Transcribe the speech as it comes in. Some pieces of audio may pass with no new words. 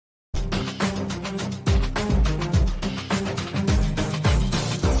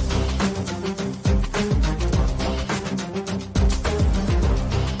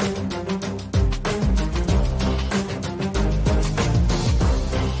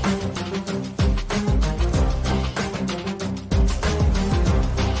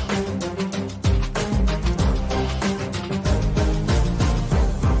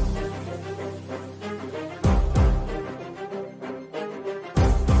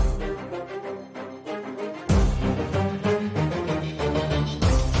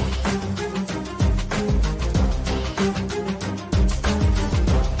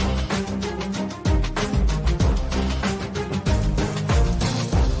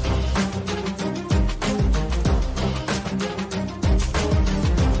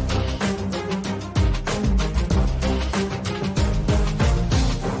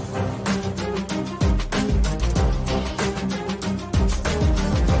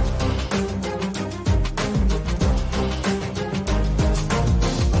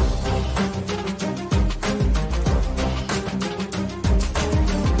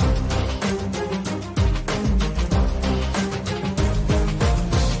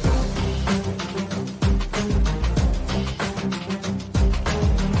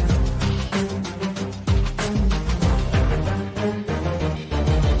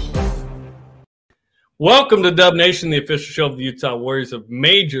Welcome to Dub Nation, the official show of the Utah Warriors of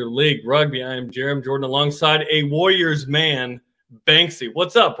Major League Rugby. I am Jeremy Jordan alongside a Warriors man, Banksy.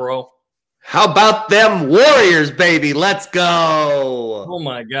 What's up, bro? How about them Warriors, baby? Let's go. Oh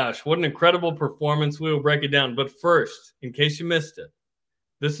my gosh, what an incredible performance. We will break it down. But first, in case you missed it,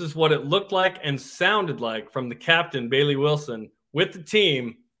 this is what it looked like and sounded like from the captain, Bailey Wilson, with the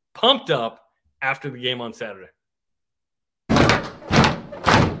team pumped up after the game on Saturday.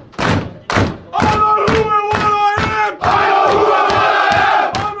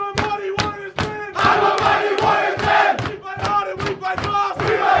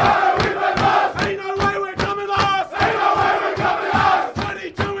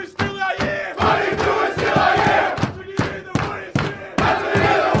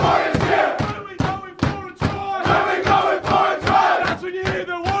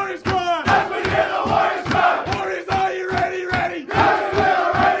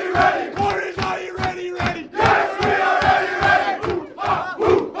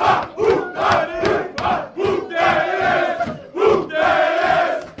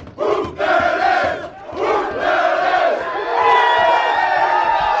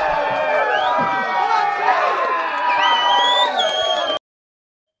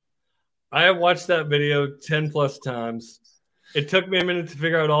 I have watched that video 10 plus times. It took me a minute to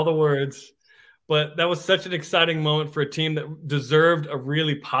figure out all the words, but that was such an exciting moment for a team that deserved a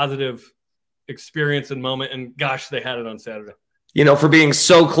really positive experience and moment. And gosh, they had it on Saturday. You know, for being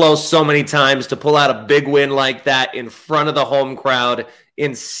so close so many times to pull out a big win like that in front of the home crowd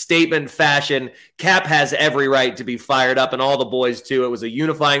in statement fashion, Cap has every right to be fired up, and all the boys too. It was a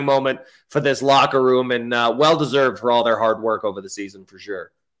unifying moment for this locker room, and well-deserved for all their hard work over the season for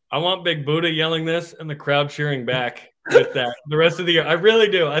sure. I want Big Buddha yelling this and the crowd cheering back with that the rest of the year. I really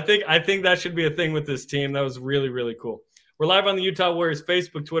do. I think that should be a thing with this team. That was really, really cool. We're live on the Utah Warriors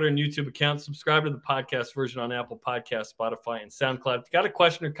Facebook, Twitter, and YouTube accounts. Subscribe to the podcast version on Apple Podcasts, Spotify, and SoundCloud. If you got a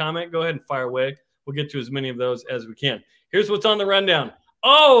question or comment, go ahead and fire away. We'll get to as many of those as we can. Here's what's on the rundown.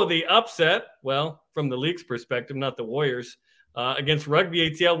 Oh, the upset. Well, from the league's perspective, not the Warriors. Against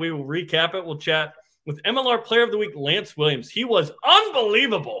Rugby ATL, we will recap it. We'll chat with MLR Player of the Week, Lance Williams. He was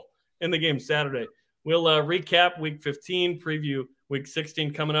unbelievable in the game Saturday. We'll recap Week 15, preview Week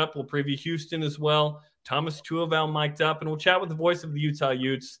 16 coming up. We'll preview Houston as well. Thomas Tuaval mic'd up, and we'll chat with the voice of the Utah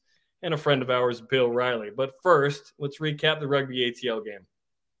Utes and a friend of ours, Bill Riley. But first, let's recap the Rugby ATL game.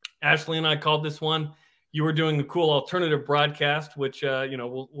 Ashley and I called this one. You were doing the cool alternative broadcast, which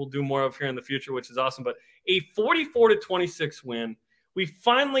we'll do more of here in the future, which is awesome. But a 44-26 win. We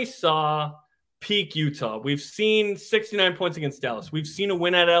finally saw peak Utah. We've seen 69 points against Dallas. We've seen a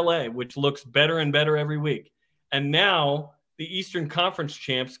win at LA, which looks better and better every week. And now the Eastern Conference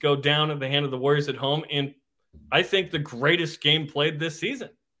champs go down at the hand of the Warriors at home. And I think the greatest game played this season.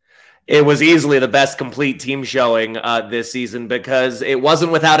 It was easily the best complete team showing this season because it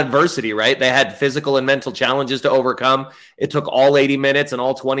wasn't without adversity, right? They had physical and mental challenges to overcome. It took all 80 minutes and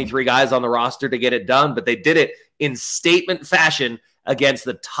all 23 guys on the roster to get it done, but they did it in statement fashion against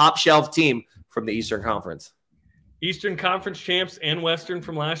the top shelf team from the Eastern Conference. Eastern Conference champs and Western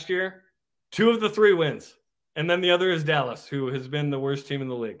from last year, 2 of the 3 wins. And then the other is Dallas, who has been the worst team in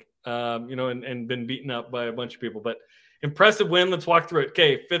the league, and been beaten up by a bunch of people. But impressive win. Let's walk through it.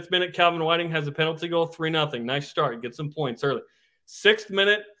 Okay, 5th minute, Calvin Whiting has a penalty goal, 3-0. Nice start. Get some points early. 6th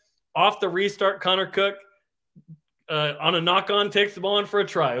minute, off the restart, Connor Cook on a knock-on takes the ball in for a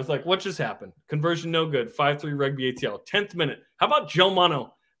try. I was like, what just happened? Conversion no good. 5-3 Rugby ATL. 10th minute. How about Joe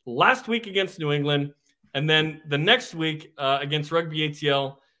Mono? Last week against New England, and then the next week against Rugby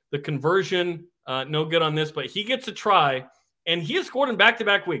ATL, the conversion, no good on this, but he gets a try, and he has scored in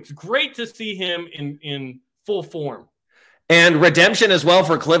back-to-back weeks. Great to see him in full form. And redemption as well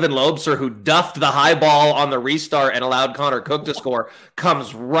for Cliven Lobser, who duffed the high ball on the restart and allowed Connor Cook to score,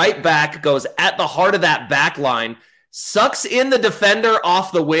 comes right back, goes at the heart of that back line, sucks in the defender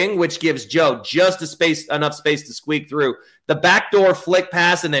off the wing, which gives Joe just enough space to squeak through. The backdoor flick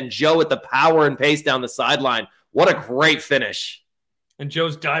pass, and then Joe with the power and pace down the sideline. What a great finish. And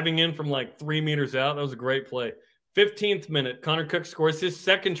Joe's diving in from like 3 meters out. That was a great play. 15th minute, Connor Cook scores his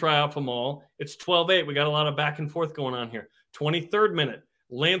second try off them all. It's 12-8. We got a lot of back and forth going on here. 23rd minute,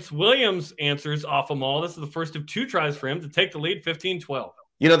 Lance Williams answers off them all. This is the first of 2 tries for him to take the lead, 15-12.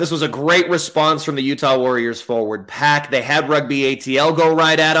 You know, this was a great response from the Utah Warriors forward pack. They had Rugby ATL go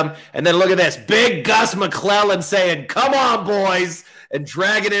right at them. And then look at this. Big Gus McClellan saying, come on, boys, and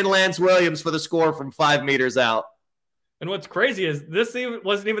dragging in Lance Williams for the score from 5 meters out. And what's crazy is this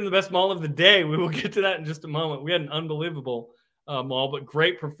wasn't even the best maul of the day. We will get to that in just a moment. We had an unbelievable maul, but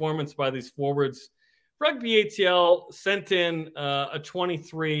great performance by these forwards. Rugby ATL sent in a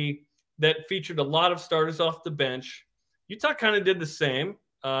 23 that featured a lot of starters off the bench. Utah kind of did the same.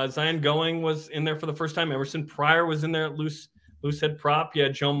 Zion Going was in there for the first time. Emerson Pryor was in there at loose head prop. You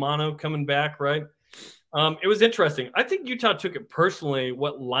had Joe Mano coming back, right? It was interesting. I think Utah took it personally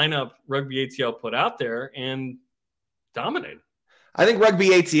what lineup Rugby ATL put out there and dominated. I think Rugby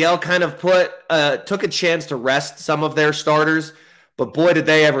ATL kind of took a chance to rest some of their starters, but boy, did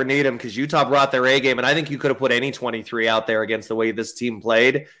they ever need them, because Utah brought their A game, and I think you could have put any 23 out there against the way this team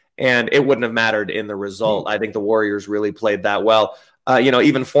played, and it wouldn't have mattered in the result. I think the Warriors really played that well.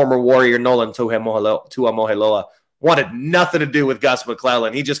 Even former Warrior Nolan Tuamoheloa wanted nothing to do with Gus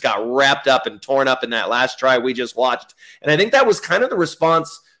McClellan. He just got wrapped up and torn up in that last try we just watched. And I think that was kind of the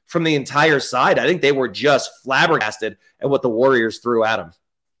response from the entire side. I think they were just flabbergasted at what the Warriors threw at him.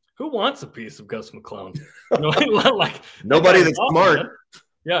 Who wants a piece of Gus McClellan? Nobody that's smart. Man.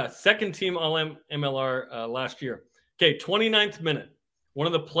 Yeah, second team All-MLR last year. Okay, 29th minute. One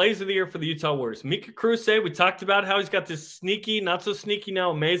of the plays of the year for the Utah Warriors. Mika Kruse, we talked about how he's got this sneaky, not so sneaky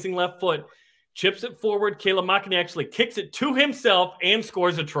now, amazing left foot. Chips it forward. Caleb Makini actually kicks it to himself and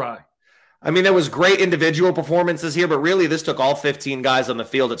scores a try. I mean, there was great individual performances here, but really this took all 15 guys on the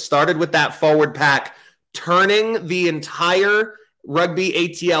field. It started with that forward pack turning the entire Rugby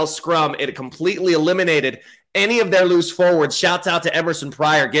ATL scrum. It completely eliminated any of their loose forwards. Shouts out to Emerson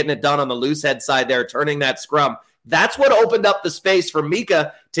Pryor getting it done on the loose head side there, turning that scrum. That's what opened up the space for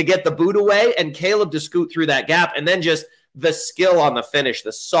Mika to get the boot away and Caleb to scoot through that gap, and then just the skill on the finish,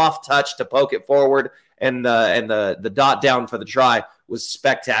 the soft touch to poke it forward, and the dot down for the try was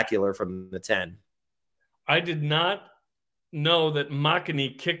spectacular from the 10. I did not know that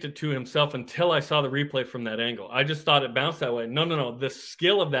Makini kicked it to himself until I saw the replay from that angle. I just thought it bounced that way. No. The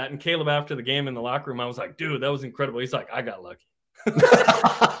skill of that, and Caleb after the game in the locker room, I was like, dude, that was incredible. He's like, I got lucky.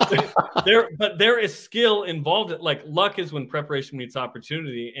 There is skill involved. Like, luck is when preparation meets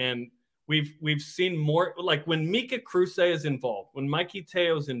opportunity, and we've seen more, like when Mika Kruse is involved, when Mikey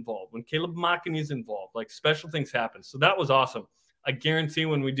Teo is involved, when Caleb Makini is involved, like special things happen. So that was awesome. I guarantee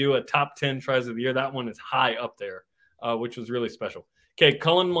when we do a top 10 tries of the year, that one is high up there, which was really special. Okay,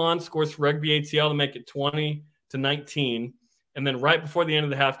 Cullen Mond scores for Rugby ATL to make it 20-19. And then right before the end of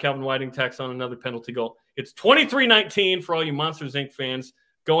the half, Calvin Whiting tacks on another penalty goal. It's 23-19 for all you Monsters, Inc. fans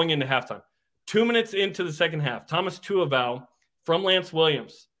going into halftime. 2 minutes into the second half, Thomas Tuivasa from Lance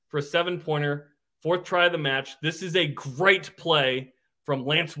Williams for a 7-pointer, fourth try of the match. This is a great play from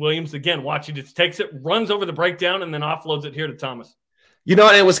Lance Williams. Again, watch, he just takes it, runs over the breakdown, and then offloads it here to Thomas. You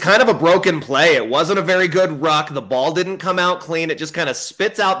know, it was kind of a broken play. It wasn't a very good ruck. The ball didn't come out clean. It just kind of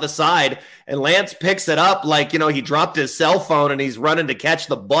spits out the side, and Lance picks it up like, he dropped his cell phone and he's running to catch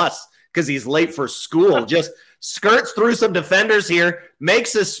the bus because he's late for school. Just skirts through some defenders here,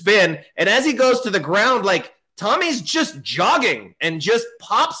 makes a spin, and as he goes to the ground, like, Tommy's just jogging and just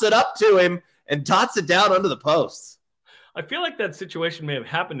pops it up to him and dots it down under the posts. I feel like that situation may have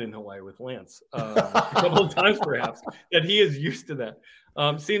happened in Hawaii with Lance a couple of times, perhaps, that he is used to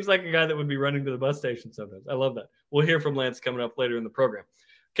that. Seems like a guy that would be running to the bus station sometimes. I love that. We'll hear from Lance coming up later in the program.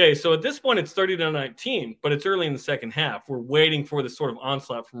 Okay, so at this point, it's 30-19, but it's early in the second half. We're waiting for this sort of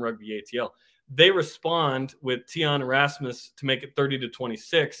onslaught from Rugby ATL. They respond with Tion Erasmus to make it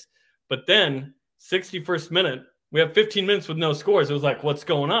 30-26, but then 61st minute, we have 15 minutes with no scores. It was like, what's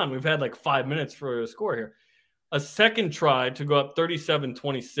going on? We've had like 5 minutes for a score here. A second try to go up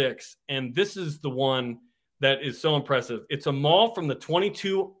 37-26, and this is the one that is so impressive. It's a maul from the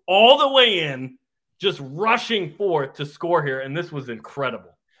 22 all the way in, just rushing forth to score here, and this was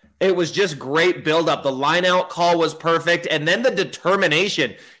incredible. It was just great buildup. The line-out call was perfect, and then the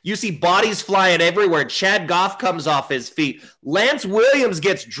determination. You see bodies flying everywhere. Chad Goff comes off his feet. Lance Williams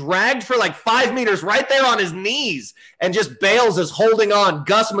gets dragged for like 5 meters right there on his knees and just Bales is holding on.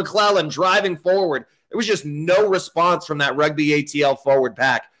 Gus McClellan driving forward. There was just no response from that Rugby ATL forward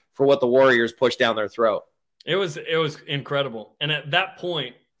pack for what the Warriors pushed down their throat. It was incredible. And at that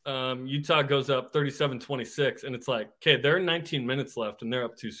point, Utah goes up 37-26, and it's like, okay, there are 19 minutes left, and they're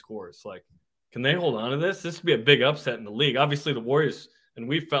up 2 scores. Like, can they hold on to this? This would be a big upset in the league. Obviously, the Warriors, and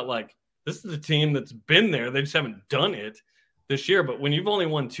we felt like this is a team that's been there. They just haven't done it this year. But when you've only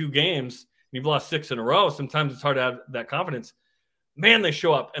won 2 games, and you've lost 6 in a row, sometimes it's hard to have that confidence. Man, they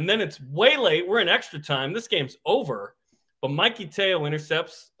show up. And then it's way late. We're in extra time. This game's over. But Mikey Teo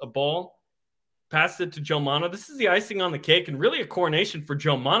intercepts a ball, passes it to Joe Mano. This is the icing on the cake and really a coronation for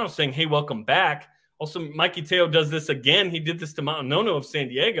Joe Mano saying, hey, welcome back. Also, Mikey Teo does this again. He did this to Mountain Nono of San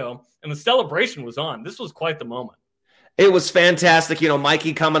Diego, and the celebration was on. This was quite the moment. It was fantastic.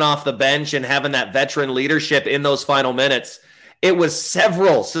 Mikey coming off the bench and having that veteran leadership in those final minutes. It was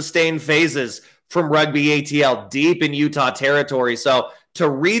several sustained phases from Rugby ATL deep in Utah territory. So to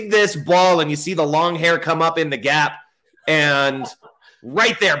read this ball, and you see the long hair come up in the gap, and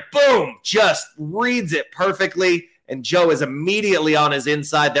right there, boom, just reads it perfectly. And Joe is immediately on his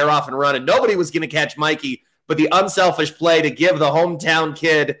inside. They're off and running. Nobody was going to catch Mikey, but the unselfish play to give the hometown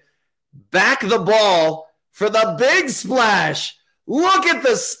kid back the ball for the big splash. Look at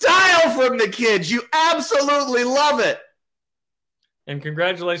the style from the kids. You absolutely love it. And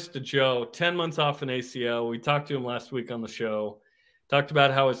congratulations to Joe. 10 months off an ACL. We talked to him last week on the show. Talked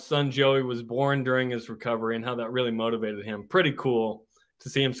about how his son Joey was born during his recovery and how that really motivated him. Pretty cool to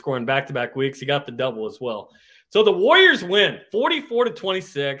see him scoring back-to-back weeks. He got the double as well. So the Warriors win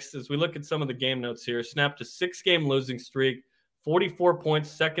 44-26. As we look at some of the game notes here, snapped a 6-game losing streak, 44 points,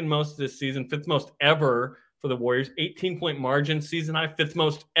 second most this season, fifth most ever for the Warriors, 18-point margin, season high, fifth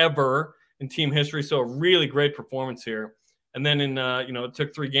most ever in team history. So a really great performance here. And then it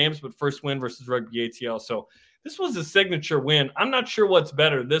took 3 games, but first win versus Rugby ATL. So this was a signature win. I'm not sure what's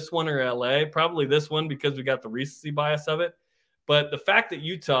better, this one or LA. Probably this one because we got the recency bias of it. But the fact that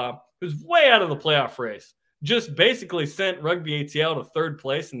Utah, who's way out of the playoff race, just basically sent Rugby ATL to third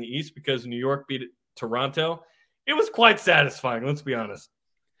place in the East because New York beat Toronto, it was quite satisfying, let's be honest.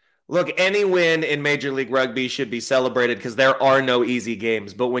 Look, any win in Major League Rugby should be celebrated because there are no easy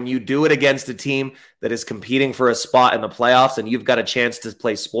games. But when you do it against a team that is competing for a spot in the playoffs and you've got a chance to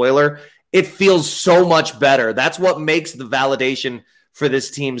play spoiler, it feels so much better. That's what makes the validation for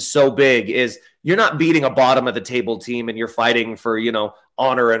this team so big is you're not beating a bottom of the table team and you're fighting for,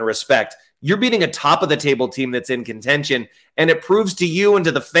 honor and respect. You're beating a top of the table team that's in contention, and it proves to you and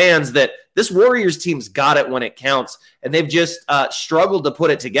to the fans that this Warriors team's got it when it counts, and they've just struggled to put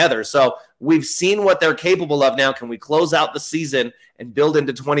it together. So we've seen what they're capable of now. Can we close out the season and build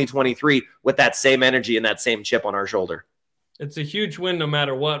into 2023 with that same energy and that same chip on our shoulder? It's a huge win no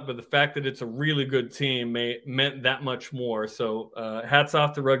matter what, but the fact that it's a really good team meant that much more. So hats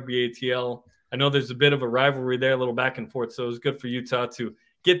off to Rugby ATL. I know there's a bit of a rivalry there, a little back and forth, so it was good for Utah to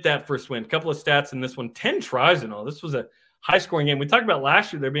get that first win. A couple of stats in this one, 10 tries and all. This was a high-scoring game. We talked about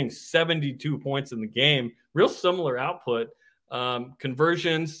last year there being 72 points in the game. Real similar output.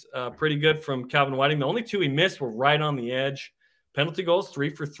 Conversions, pretty good from Calvin Whiting. The only 2 he missed were right on the edge. Penalty goals, 3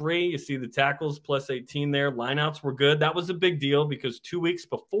 for 3. You see the tackles, plus 18 there. Lineouts were good. That was a big deal because 2 weeks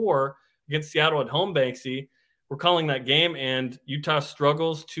before against Seattle at home, Banksy, we're calling that game, and Utah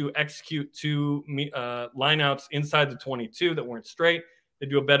struggles to execute 2 lineouts inside the 22 that weren't straight. They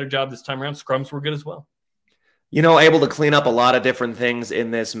do a better job this time around. Scrums were good as well. Able to clean up a lot of different things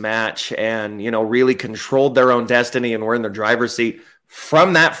in this match and, really controlled their own destiny and were in their driver's seat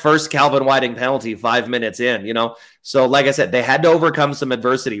from that first Calvin Whiting penalty 5 minutes in, So like I said, they had to overcome some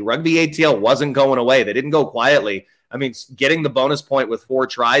adversity. Rugby ATL wasn't going away. They didn't go quietly. I mean, getting the bonus point with 4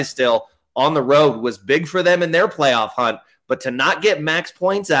 tries still on the road was big for them in their playoff hunt. But to not get max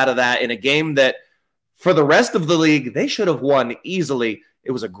points out of that in a game that for the rest of the league, they should have won easily.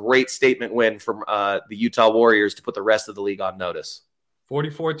 It was a great statement win from the Utah Warriors to put the rest of the league on notice.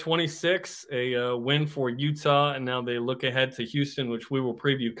 44-26, a win for Utah, and now they look ahead to Houston, which we will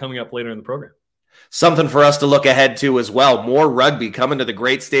preview coming up later in the program. Something for us to look ahead to as well. More rugby coming to the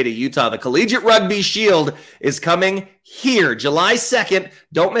great state of Utah. The Collegiate Rugby Shield is coming here July 2nd.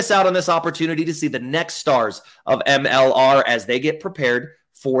 Don't miss out on this opportunity to see the next stars of MLR as they get prepared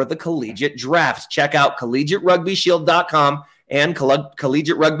for the collegiate draft. Check out collegiaterugbyshield.com and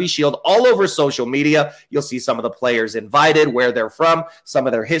Collegiate Rugby Shield all over social media. You'll see some of the players invited, where they're from, some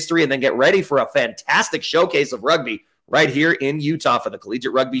of their history, and then get ready for a fantastic showcase of rugby right here in Utah for the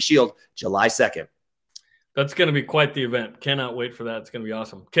Collegiate Rugby Shield, July 2nd. That's going to be quite the event. Cannot wait for that. It's going to be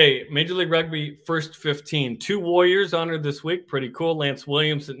awesome. Okay, Major League Rugby first 15. 2 Warriors honored this week. Pretty cool. Lance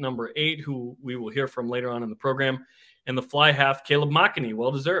Williams at number 8, who we will hear from later on in the program. And the fly half, Caleb Makini,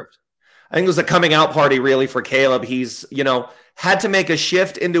 well-deserved. I think it was a coming out party really for Caleb. He's, had to make a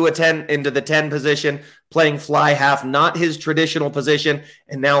shift into the 10 position, playing fly half, not his traditional position,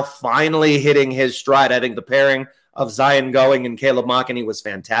 and now finally hitting his stride. I think the pairing of Zion Going and Caleb Makini was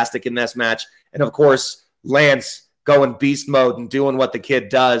fantastic in this match. And of course, Lance going beast mode and doing what the kid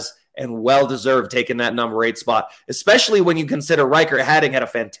does, and well-deserved taking that number 8 spot, especially when you consider Riker Hadding had a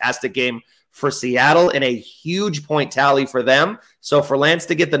fantastic game for Seattle and a huge point tally for them. So for Lance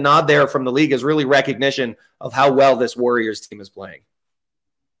to get the nod there from the league is really recognition of how well this Warriors team is playing.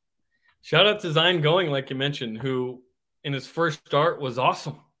 Shout out to Zion Going, like you mentioned, who in his first start was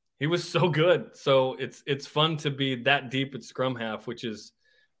awesome. He was so good. So it's fun to be that deep at scrum half, which is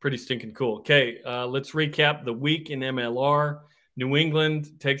pretty stinking cool. Okay, let's recap the week in MLR. New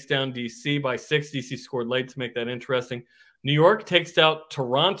England takes down DC by 6. DC scored late to make that interesting. New York takes out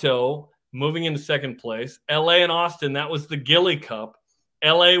Toronto, moving into second place. LA and Austin, that was the Gilly Cup.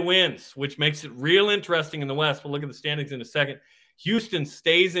 LA wins, which makes it real interesting in the West. We'll look at the standings in a second. Houston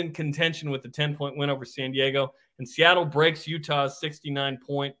stays in contention with the 10-point win over San Diego, and Seattle breaks Utah's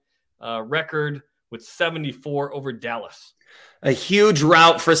 69-point record with 74 over Dallas. A huge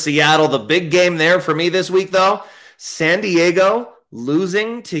rout for Seattle. The big game there for me this week, though, San Diego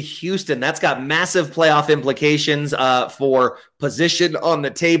losing to Houston. That's got massive playoff implications for position on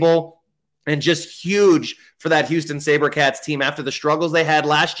the table, and just huge for that Houston SaberCats team after the struggles they had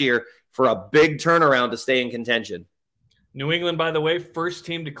last year for a big turnaround to stay in contention. New England, by the way, first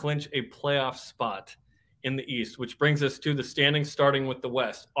team to clinch a playoff spot in the East, which brings us to the standings starting with the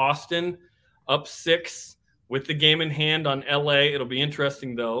West. Austin up 6 with the game in hand on LA. It'll be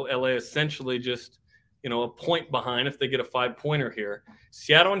interesting, though. LA essentially just, a point behind if they get a 5-pointer here.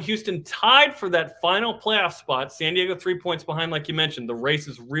 Seattle and Houston tied for that final playoff spot. San Diego 3 points behind, like you mentioned. The race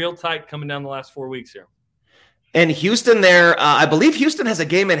is real tight coming down the last 4 weeks here. And Houston there, I believe Houston has a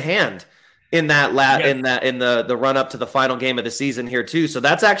game in hand in that in the run up to the final game of the season here too. So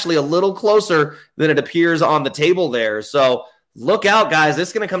that's actually a little closer than it appears on the table there. So look out, guys. This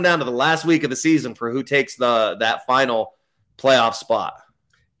is going to come down to the last week of the season for who takes that final playoff spot.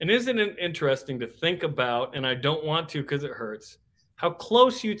 And isn't it interesting to think about, and I don't want to because it hurts, how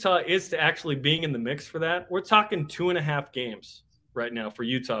close Utah is to actually being in the mix for that? We're talking 2.5 games right now for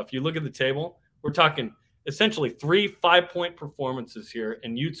Utah. If you look at the table, we're talking essentially 3 5-point performances here,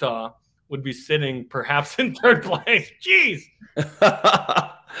 and Utah would be sitting perhaps in third place. Jeez.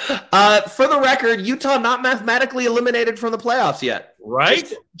 For the record, Utah not mathematically eliminated from the playoffs yet.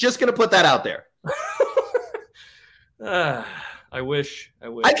 Right? Just going to put that out there. I wish.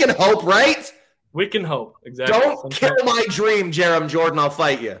 I can hope, right? We can hope. Exactly. Don't kill my dream, Jarom Jordan. I'll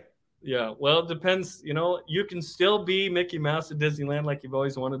fight you. Yeah, well, it depends. You can still be Mickey Mouse at Disneyland like you've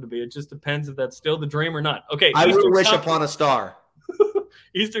always wanted to be. It just depends if that's still the dream or not. Okay. I will wish upon a star.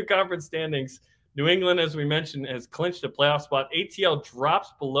 Eastern Conference standings. New England, as we mentioned, has clinched a playoff spot. ATL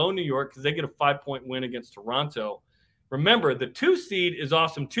drops below New York because they get a 5-point win against Toronto. Remember, the 2 seed is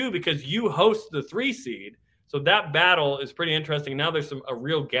awesome too because you host the 3 seed. So that battle is pretty interesting. Now there's a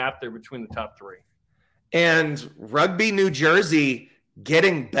real gap there between the top 3. And Rugby New Jersey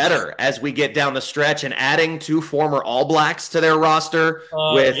getting better as we get down the stretch and adding 2 former All Blacks to their roster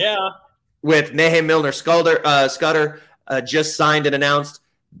with Naheem Milner-Skudder just signed and announced.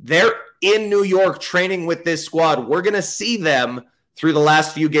 They're in New York training with this squad. We're going to see them through the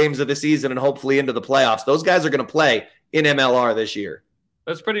last few games of the season and hopefully into the playoffs. Those guys are going to play in MLR this year.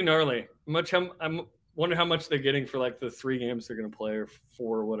 That's pretty gnarly. I'm wondering how much they're getting for like the 3 games they're going to play or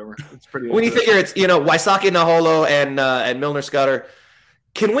 4 or whatever. It's pretty. When you figure it's Waisake Naholo and Milner-Skudder.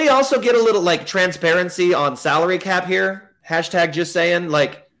 Can we also get a little transparency on salary cap here? Hashtag just saying.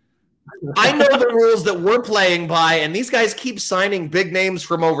 I know the rules that we're playing by, and these guys keep signing big names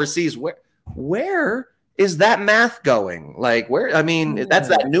from overseas. Where is that math going? That's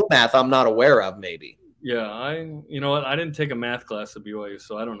that new math I'm not aware of, maybe. Yeah, you know what? I didn't take a math class at BYU,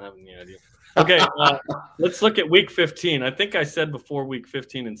 so I don't have any idea. Okay, let's look at week 15. I think I said before week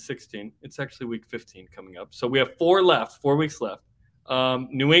 15 and 16. It's actually week 15 coming up. So we have 4 weeks left.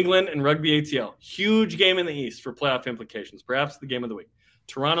 New England and Rugby ATL. Huge game in the East for playoff implications, perhaps the game of the week.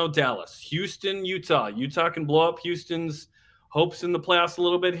 Toronto, Dallas, Houston, Utah. Utah can blow up Houston's hopes in the playoffs a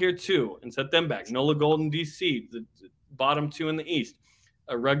little bit here too and set them back. NOLA Golden DC, the bottom 2 in the East.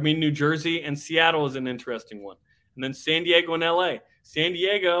 Rugby, New Jersey, and Seattle is an interesting one. And then San Diego and LA. San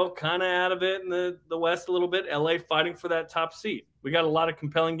Diego kind of out of it in the West a little bit. LA fighting for that top seat. We got a lot of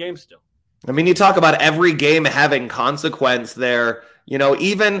compelling games still. I mean, you talk about every game having consequence there.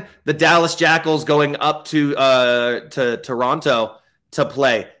 Even the Dallas Jackals going up to Toronto to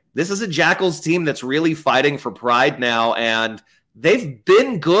play. This is a Jackals team that's really fighting for pride now, and they've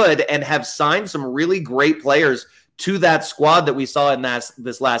been good and have signed some really great players to that squad that we saw in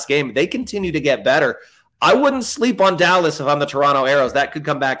this last game. They continue to get better. I wouldn't sleep on Dallas if I'm the Toronto Arrows. That could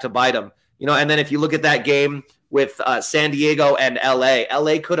come back to bite them. And then if you look at that game with San Diego and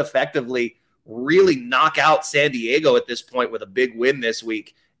LA could effectively really knock out San Diego at this point with a big win this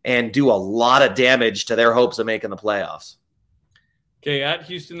week and do a lot of damage to their hopes of making the playoffs. Okay, at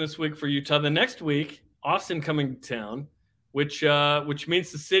Houston this week for Utah. The next week, Austin coming to town, which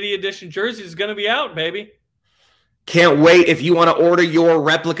means the City Edition jersey is going to be out, baby. Can't wait. If you want to order your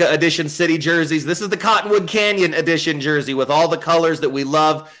replica edition City jerseys, this is the Cottonwood Canyon edition jersey with all the colors that we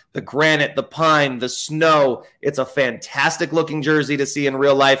love, the granite, the pine, the snow. It's a fantastic looking jersey to see in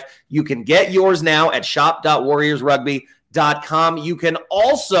real life. You can get yours now at shop.warriorsrugby.com. You can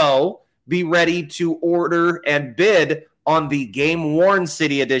also be ready to order and bid on the game-worn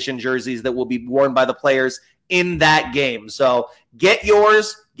City Edition jerseys that will be worn by the players in that game. So get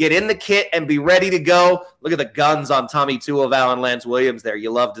yours, get in the kit, and be ready to go. Look at the guns on Tommy Tuoval and Lance Williams there. You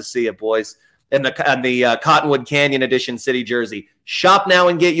love to see it, boys. In the Cottonwood Canyon Edition City jersey. Shop now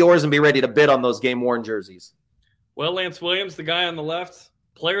and get yours and be ready to bid on those game-worn jerseys. Well, Lance Williams, the guy on the left,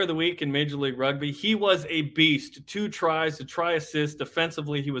 Player of the Week in Major League Rugby. He was a beast. 2 tries, a try assist.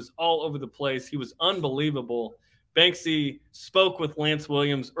 Defensively, he was all over the place. He was unbelievable. Banksy spoke with Lance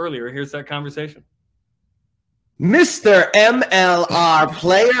Williams earlier. Here's that conversation. Mr. MLR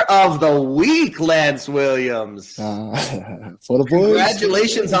Player of the Week, Lance Williams. For the boys.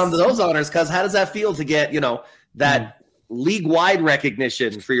 Congratulations on those honors, because how does that feel to get, that league-wide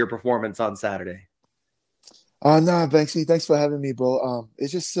recognition for your performance on Saturday? Nah, Banksy, thanks for having me, bro.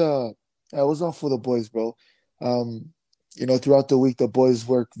 It's just it was all for the boys, bro. Throughout the week, the boys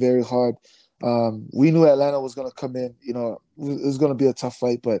worked very hard. We knew Atlanta was going to come in. It was going to be a tough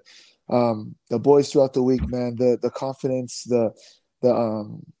fight, but the boys throughout the week, man, the confidence, the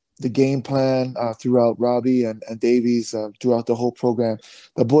game plan throughout Robbie and Davies throughout the whole program,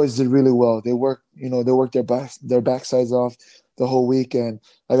 the boys did really well. They worked their backsides off the whole week, and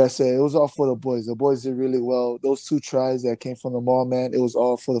like I said, it was all for the boys. The boys did really well. Those 2 tries that came from the maul, man, it was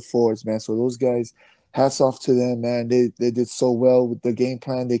all for the forwards, man. So those guys, hats off to them, man. They did so well with the game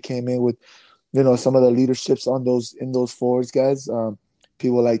plan. They came in with, some of the leaderships in those forwards, guys.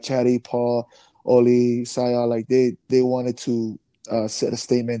 People like Chatty, Paul, Oli, Saya, like they wanted to set a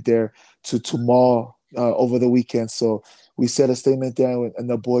statement there to maul over the weekend. So we set a statement there, and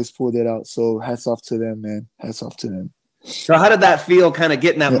the boys pulled it out. So hats off to them, man. Hats off to them. So how did that feel, kind of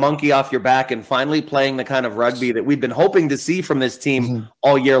getting that monkey off your back and finally playing the kind of rugby that we've been hoping to see from this team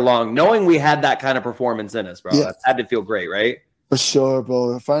all year long, knowing we had that kind of performance in us, bro? That had to feel great, right? For sure,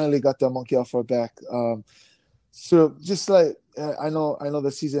 bro. Finally got that monkey off our back. So just like, I know the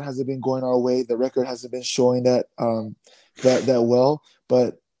season hasn't been going our way. The record hasn't been showing that well,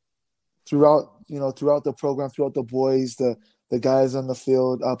 but throughout the program, throughout the boys, the guys on the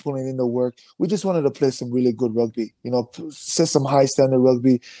field putting in the work, we just wanted to play some really good rugby. Set some high standard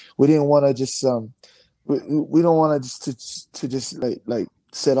rugby. We didn't want to just we don't want to just like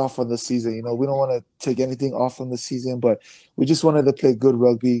set off on the season. We don't want to take anything off from the season, but we just wanted to play good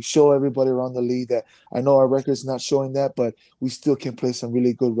rugby, show everybody around the league that I know our record's not showing that, but we still can play some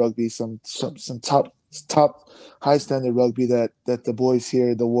really good rugby, some top high standard rugby that the boys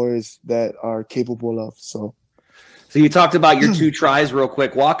here, the Warriors, that are capable of. So you talked about your 2 tries real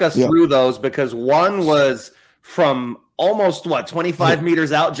quick. Walk us through those, because one was from almost 25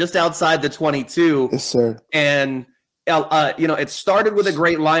 meters out, just outside the 22. Yes, sir. And it started with a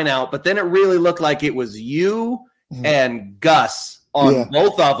great line out, but then it really looked like it was you and Gus on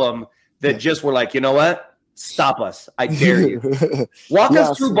both of them that just were like, you know what? Stop us. I dare you. Walk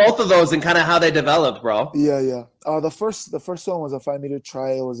us through both of those and kind of how they developed, bro. Yeah. The first one was a 5-meter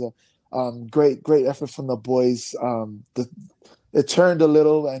try. It was a great effort from the boys. It turned a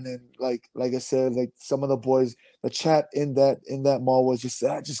little, and then like I said, like some of the boys, the chat in that mall was just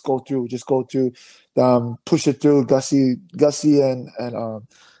go through, push it through. Gussie and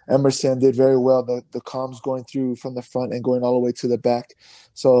Emerson did very well. The comms going through from the front and going all the way to the back.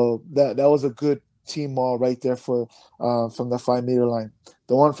 So that was a good team mall right there for from the 5-meter line.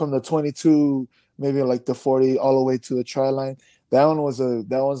 The one from the 22, maybe like the 40, all the way to the try line.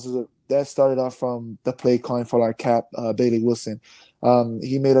 That started off from the play calling for our cap, Bailey Wilson.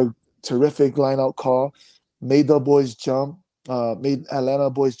 He made a terrific line-out call, made the boys jump, made Atlanta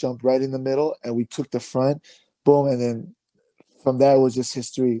boys jump right in the middle, and we took the front, boom, and then from that was just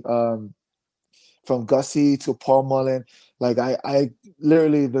history. From Gussie to Paul Mullen, like I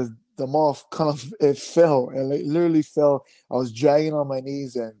literally the mall it fell, and it literally fell. I was dragging on my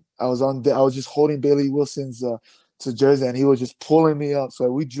knees, and I was just holding Bailey Wilson's to jersey, and he was just pulling me up.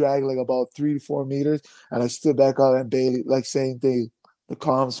 So we dragged like about 3 to 4 meters, and I stood back up, and Bailey, like same thing. The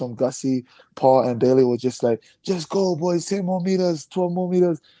comms from Gussie, Paul, and Bailey were just like, just go, boys, 10 more meters, 12 more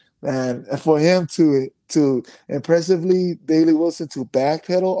meters. And for him to impressively, Bailey Wilson to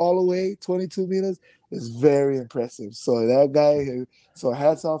backpedal all the way 22 meters is very impressive. So that guy, so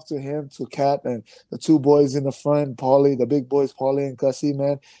hats off to him, to Cap, and the 2 boys in the front, Paulie, the big boys, Paulie and Gussie,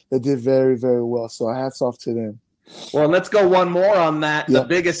 man, they did very, very well. So hats off to them. Well, let's go one more on that. The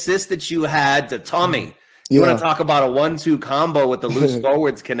big assist that you had to Tommy. You want to talk about a 1-2 combo with the loose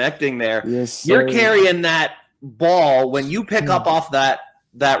forwards connecting there. Yes, you're carrying that ball when you pick up off that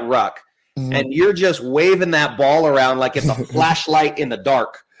ruck, and you're just waving that ball around like it's a flashlight in the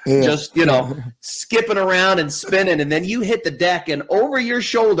dark. Just, skipping around and spinning, and then you hit the deck, and over your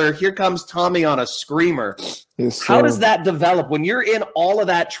shoulder, here comes Tommy on a screamer. Yes, how does that develop when you're in all of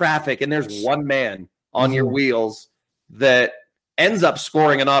that traffic and there's one man on your wheels that ends up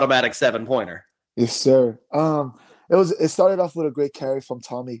scoring an automatic 7-pointer. Yes, sir. It started off with a great carry from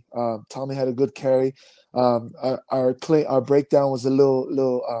Tommy. Tommy had a good carry. Our breakdown was a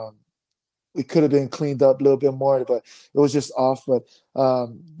little it could have been cleaned up a little bit more, but it was just off. But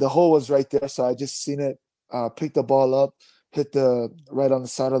the hole was right there, so I just seen it, pick the ball up, hit the right on the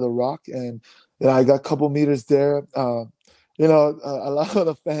side of the rock, and I got a couple meters there. A lot of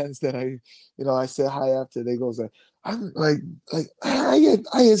the fans that I said hi after, they goes like, I'm like I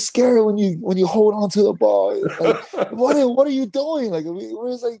get scared when you hold on to the ball. Like, what are you doing? Like,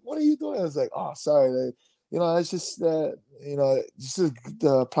 was like, what are you doing? I was like, oh, sorry. It's just just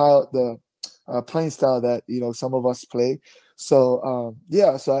the playing style that some of us play. So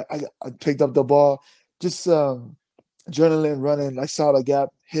so I picked up the ball, just adrenaline running. I saw the gap,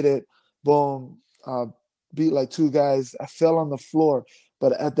 hit it, boom, beat like two guys. I fell on the floor.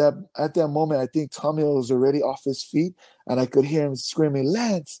 But at that moment, I think Tommy was already off his feet, and I could hear him screaming,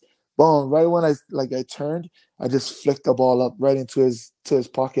 "Lance!" Boom! Right when I turned, I just flicked the ball up right into his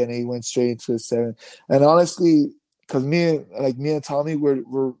pocket, and he went straight into his 7. And honestly, because me and Tommy we're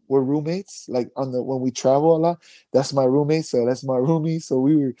roommates. Like when we travel a lot, that's my roommate. So that's my roomie. So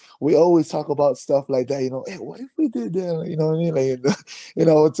we always talk about stuff like that. Hey, what if we did that? You know what I mean? Like,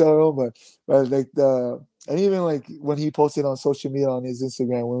 hotel room, but like and even like when he posted on social media on his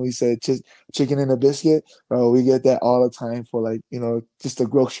Instagram when we said chicken and a biscuit, we get that all the time for like just the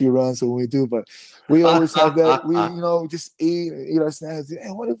grocery runs when we do. But we always have that. We just eat our snacks.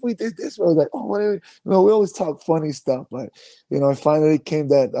 And what if we did this? Bro? Like, oh, what if, we always talk funny stuff. But it finally came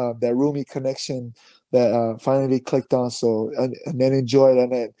that roomie connection that finally clicked on. So and then enjoyed,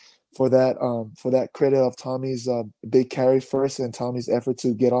 and then for that credit of Tommy's big carry first and Tommy's effort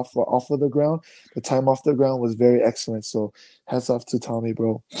to get off of the ground, the time off the ground was very excellent. So hats off to Tommy,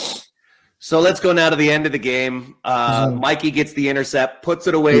 bro. So let's go now to the end of the game. Mikey gets the intercept, puts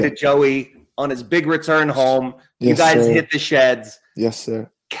it away to Joey on his big return home. You guys hit the sheds. Yes, sir.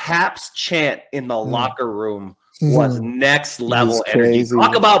 Cap's chant in the locker room was next level energy.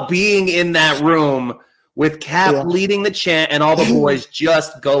 Talk about being in that room with Cap leading the chant and all the boys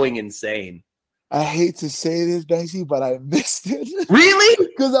just going insane. I hate to say this, Banksy, but I missed it. Really?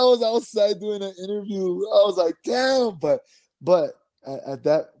 Because I was outside doing an interview. I was like, damn. But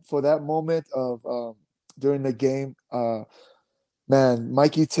for that moment of during the game, man,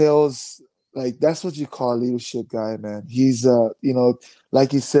 Mikey Tails, like that's what you call a leadership guy, man. He's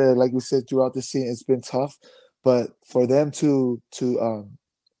like we said throughout the scene, it's been tough, but for them to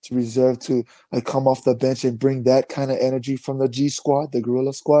reserve to like come off the bench and bring that kind of energy from the G squad, the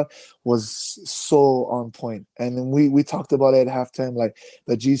Gorilla squad, was so on point. And then we talked about it at halftime, like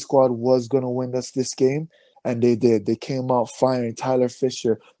the G squad was gonna win us this game, and they did. They came out firing. Tyler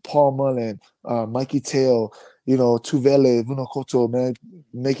Fisher, Paul Mullen, Mikey Tail, Tuvele, Vunokoto, man,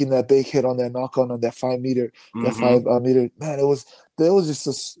 making that big hit on that knock on that 5 meter, that 5 meter. Man, it was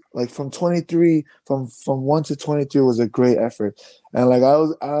just like from 23, from 1 to 23 was a great effort. And like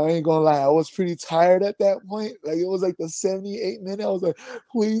I ain't gonna lie, I was pretty tired at that point. Like it was like the 78th minute. I was like,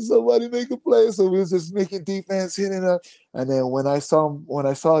 please somebody make a play. So we was just making defense, hitting up. And then when I saw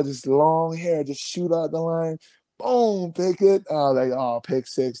just long hair just shoot out the line, boom, pick it. I was like, oh, pick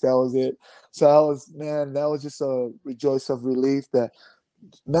 6. That was it. So that was just a rejoice of relief. That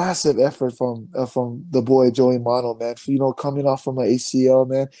massive effort from the boy Joey Mano, man. Coming off from an ACL,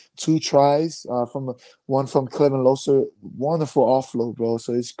 man. 2 tries, one from Clevin Loser. Wonderful offload, bro.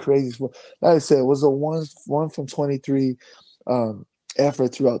 So it's crazy. Like I said, it was a 1 from 23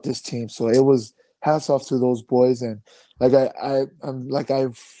 effort throughout this team. So it was hats off to those boys. And like I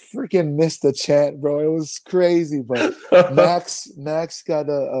freaking missed the chant, bro. It was crazy. But Max got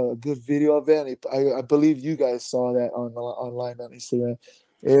a good video of it. I believe you guys saw that online on Instagram.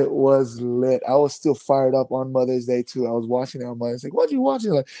 It was lit. I was still fired up on Mother's Day too. I was watching it on Mother's Day. What you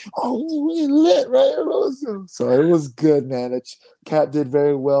watching? Like, oh, we lit, right? So it was good, man. Cap did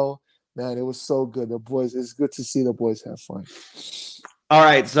very well, man. It was so good. The boys. It's good to see the boys have fun. All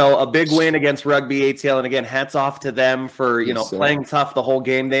right, so a big win against Rugby ATL, and again, hats off to them for playing tough the whole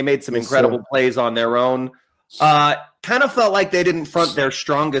game. They made some incredible plays on their own. Kind of felt like they didn't front their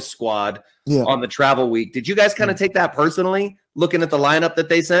strongest squad on the travel week. Did you guys kind of take that personally, looking at the lineup that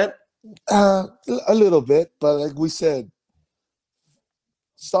they sent? A little bit, but like we said,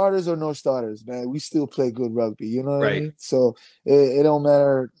 starters or no starters, man, we still play good rugby. You know what I mean? So it don't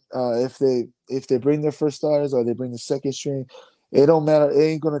matter if they bring their first starters or they bring the second string. It don't matter. It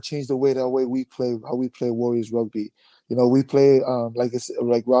ain't gonna change the way we play, how we play Warriors rugby. We play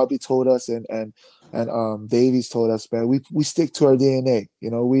like Robbie told us and Davies told us, man. We stick to our DNA.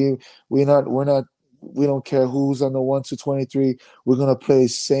 We're not we don't care who's on the 1 to 23. We're gonna play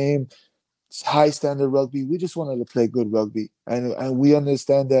same high standard rugby. We just wanted to play good rugby, and we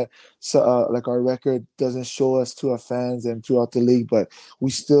understand that. So, like our record doesn't show us to our fans and throughout the league, but we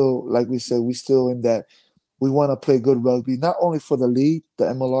still, like we said, we still in that. We want to play good rugby, not only for the league, the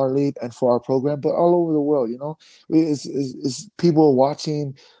MLR league, and for our program, but all over the world. You know, it's people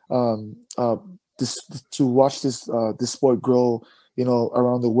watching this to watch this sport grow. You know,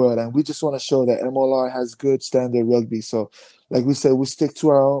 around the world, and we just want to show that MLR has good standard rugby. So, like we said, we stick to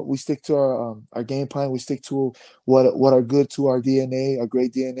our game plan. We stick to what are good to our DNA, our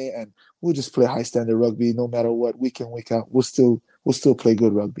great DNA, and we'll just play high standard rugby no matter what, week in, week out. We'll still play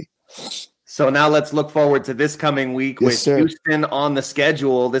good rugby. So now let's look forward to this coming week with Houston on the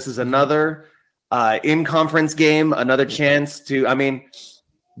schedule. This is another in-conference game, another chance to, I mean,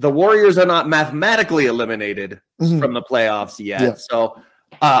 the Warriors are not mathematically eliminated from the playoffs yet. Yeah. So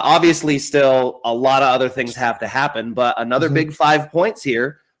obviously still a lot of other things have to happen, but another big 5 points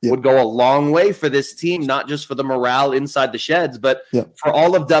here would go a long way for this team, not just for the morale inside the sheds, but for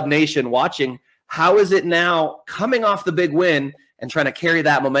all of Dub Nation watching. How is it now coming off the big win and trying to carry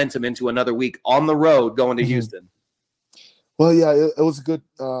that momentum into another week on the road going to Houston? Well, yeah, it was good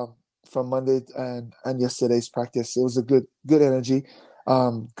from Monday and yesterday's practice. It was a good energy,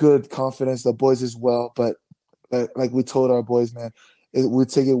 good confidence, the boys as well. But like we told our boys, man, we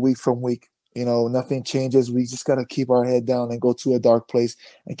take it week from week. You know, nothing changes. We just got to keep our head down and go to a dark place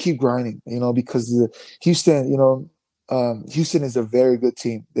and keep grinding, you know, because Houston, you know, Houston is a very good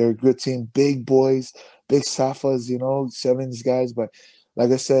team. They're a good team, big boys, big Safas, you know, sevens guys. But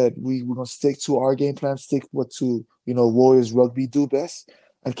like I said, we're going to stick to our game plan, stick to, you know, Warriors rugby do best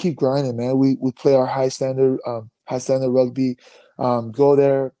and keep grinding, man. We play our high standard rugby, go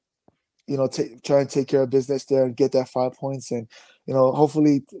there, you know, try and take care of business there and get that 5 points. And, you know,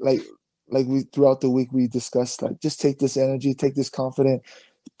 hopefully like we throughout the week we discussed, like just take this energy, take this confidence,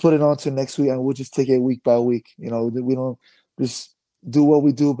 put it on to next week, and we'll just take it week by week. You know, we don't just do what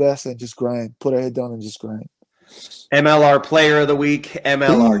we do best and just grind, put our head down and just grind. MLR Player of the Week,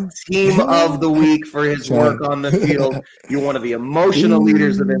 MLR Team of the Week for his work on the field. You're one of the emotional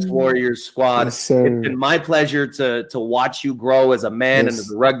leaders of this Warriors squad. Yes, sir. It's been my pleasure to watch you grow as a man and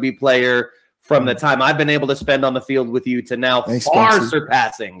as a rugby player. From the time I've been able to spend on the field with you to now far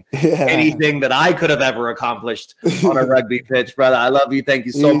surpassing anything that I could have ever accomplished on a rugby pitch. Brother, I love you. Thank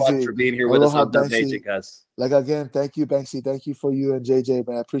you so much for being here with us on Dub Nation, Gus. Like, again, thank you, Banksy. Thank you for you and JJ,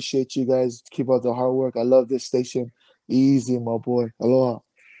 man. I appreciate you guys. Keep up the hard work. I love this station. Easy, my boy. Aloha.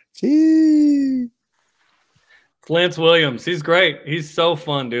 Gee. Lance Williams, he's great. He's so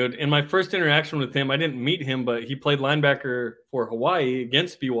fun, dude. In my first interaction with him, I didn't meet him, but he played linebacker for Hawaii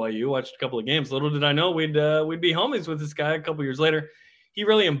against BYU. Watched a couple of games. Little did I know we'd be homies with this guy a couple years later. He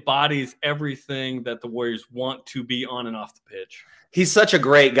really embodies everything that the Warriors want to be on and off the pitch. He's such a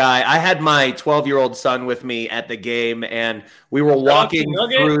great guy. I had my 12-year-old son with me at the game, and we were walking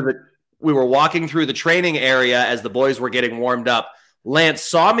through the training area as the boys were getting warmed up. Lance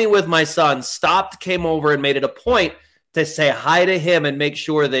saw me with my son, stopped, came over, and made it a point to say hi to him and make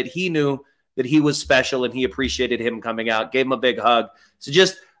sure that he knew that he was special and he appreciated him coming out, gave him a big hug. So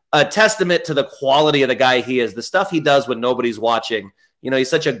just a testament to the quality of the guy he is, the stuff he does when nobody's watching. You know,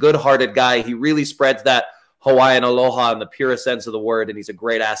 he's such a good-hearted guy. He really spreads that Hawaiian aloha in the purest sense of the word, and he's a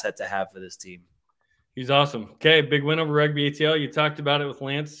great asset to have for this team. He's awesome. Okay, big win over Rugby ATL. You talked about it with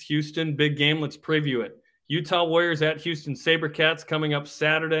Lance. Houston, big game. Let's preview it. Utah Warriors at Houston SaberCats coming up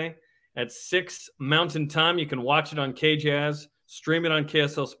Saturday at 6 Mountain Time. You can watch it on KJazz, stream it on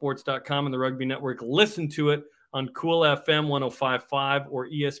KSLSports.com and the Rugby Network. Listen to it on Cool FM 105.5 or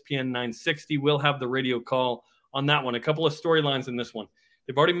ESPN 960. We'll have the radio call on that one. A couple of storylines in this one.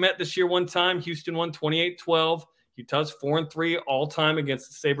 They've already met this year one time. Houston won 28-12. Utah's 4-3 all-time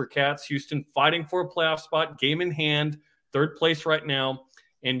against the SaberCats. Houston fighting for a playoff spot, game in hand, third place right now.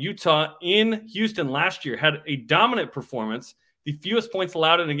 And Utah in Houston last year had a dominant performance, the fewest points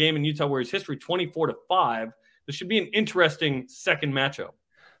allowed in a game in Utah Warriors history, 24-5. This should be an interesting second matchup.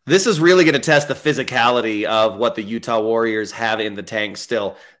 This is really going to test the physicality of what the Utah Warriors have in the tank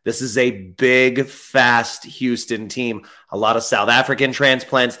still. This is a big, fast Houston team. A lot of South African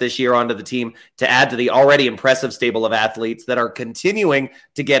transplants this year onto the team to add to the already impressive stable of athletes that are continuing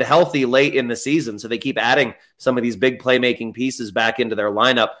to get healthy late in the season. So they keep adding some of these big playmaking pieces back into their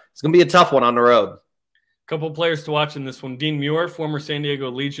lineup. It's going to be a tough one on the road. A couple of players to watch in this one. Dean Muir, former San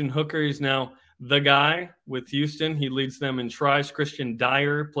Diego Legion hooker. He's now the guy with Houston. He leads them in tries. Christian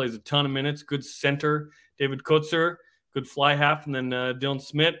Dyer plays a ton of minutes. Good center. David Kotzer, good fly half. And then Dylan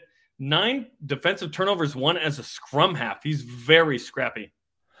Smith. 9 defensive turnovers, 1 as a scrum half. He's very scrappy.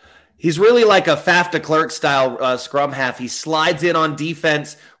 He's really like a Faf de Klerk style scrum half. He slides in on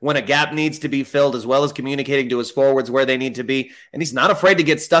defense when a gap needs to be filled, as well as communicating to his forwards where they need to be. And he's not afraid to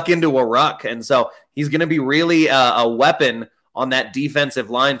get stuck into a ruck. And so he's going to be really a weapon on that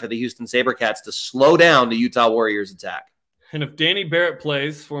defensive line for the Houston SaberCats to slow down the Utah Warriors attack. And if Danny Barrett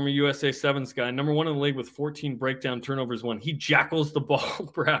plays, former USA Sevens guy, number one in the league with 14 breakdown turnovers won, he jackals the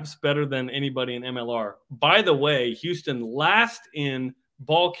ball perhaps better than anybody in MLR. By the way, Houston last in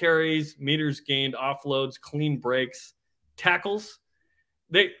ball carries, meters gained, offloads, clean breaks, tackles.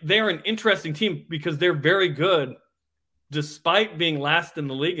 They are an interesting team because they're very good despite being last in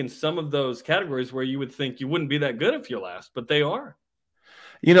the league in some of those categories where you would think you wouldn't be that good if you're last, but they are.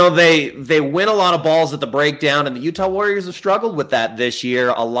 You know, they win a lot of balls at the breakdown, and the Utah Warriors have struggled with that this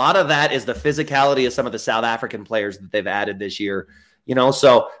year. A lot of that is the physicality of some of the South African players that they've added this year. You know,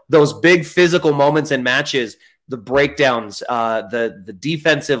 so those big physical moments in matches, the breakdowns, the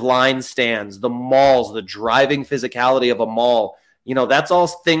defensive line stands, the mauls, the driving physicality of a maul, you know, that's all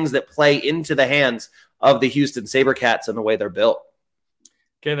things that play into the hands of the Houston SaberCats and the way they're built.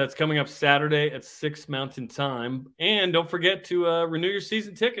 Okay, that's coming up Saturday at 6 Mountain Time. And don't forget to renew your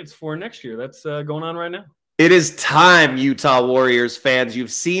season tickets for next year. That's going on right now. It is time, Utah Warriors fans.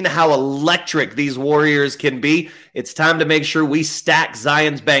 You've seen how electric these Warriors can be. It's time to make sure we stack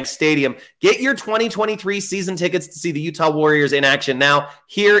Zions Bank Stadium. Get your 2023 season tickets to see the Utah Warriors in action now.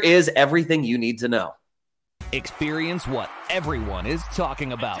 Here is everything you need to know. Experience what everyone is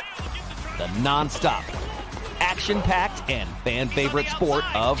talking about. The nonstop, action-packed, and fan-favorite sport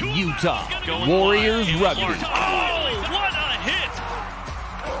of Utah. Warriors Rugby. Oh, what a hit!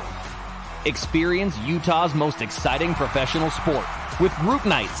 Experience Utah's most exciting professional sport with group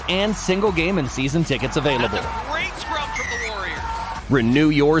nights and single game and season tickets available. That's a great scrum from the Warriors. Renew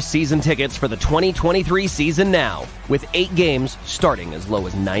your season tickets for the 2023 season now with 8 games starting as low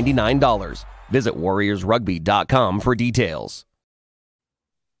as $99. Visit warriorsrugby.com for details.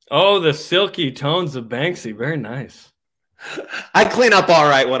 Oh, the silky tones of Banksy. Very nice. I clean up all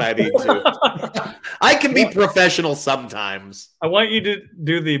right when I need to. I can be professional sometimes. I want you to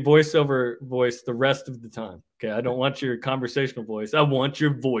do the voiceover voice the rest of the time. Okay, I don't want your conversational voice. I want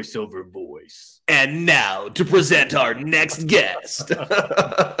your voiceover voice. And now to present our next guest.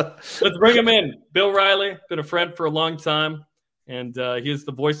 Let's bring him in. Bill Riley, been a friend for a long time, and he is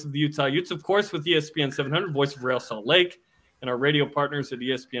the voice of the Utah Utes, of course, with ESPN 700, voice of Real Salt Lake, and our radio partners at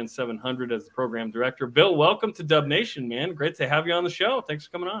ESPN 700 as the program director. Bill, welcome to Dub Nation, man. Great to have you on the show. Thanks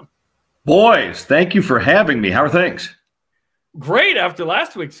for coming on. Boys, thank you for having me. How are things? Great. After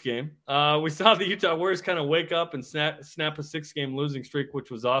last week's game, we saw the Utah Warriors kind of wake up and snap a 6-game losing streak, which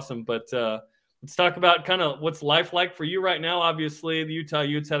was awesome. But let's talk about kind of what's life like for you right now. Obviously, the Utah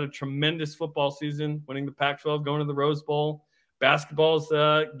Utes had a tremendous football season, winning the Pac-12, going to the Rose Bowl. Basketball's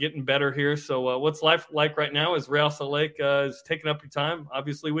getting better here. So what's life like right now as Real Salt Lake is taking up your time,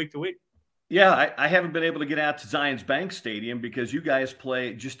 obviously, week to week? Yeah, I haven't been able to get out to Zions Bank Stadium because you guys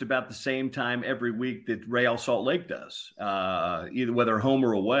play just about the same time every week that Real Salt Lake does, either whether home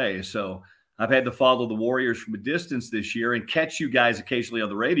or away. So I've had to follow the Warriors from a distance this year and catch you guys occasionally on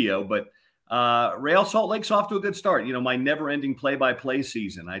the radio. But Real Salt Lake's off to a good start. You know, my never-ending play-by-play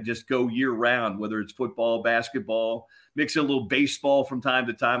season. I just go year-round, whether it's football, basketball, mix in a little baseball from time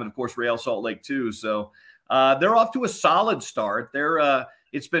to time, and, of course, Real Salt Lake too. So they're off to a solid start.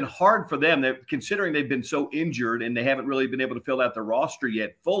 It's been hard for them, considering they've been so injured and they haven't really been able to fill out their roster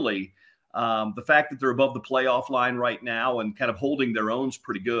yet fully. The fact that they're above the playoff line right now and kind of holding their own is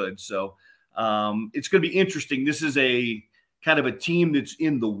pretty good. So it's going to be interesting. This is a kind of a team that's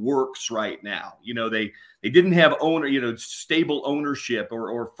in the works right now. You know, they didn't have stable ownership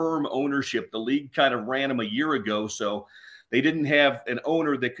or firm ownership. The league kind of ran them a year ago, so they didn't have an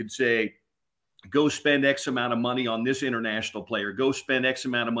owner that could say, go spend X amount of money on this international player, go spend X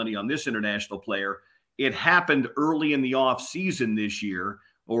amount of money on this international player. It happened early in the off season this year,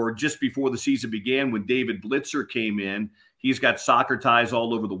 or just before the season began when David Blitzer came in. He's got soccer ties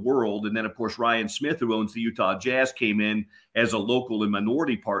all over the world. And then, of course, Ryan Smith, who owns the Utah Jazz, came in as a local and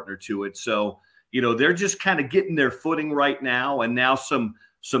minority partner to it. So, you know, they're just kind of getting their footing right now. And now some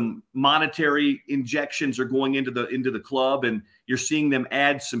monetary injections are going into the club, and you're seeing them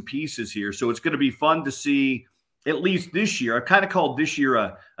add some pieces here. So it's going to be fun to see, at least this year. I kind of called this year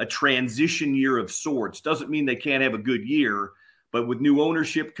a transition year of sorts. Doesn't mean they can't have a good year, but with new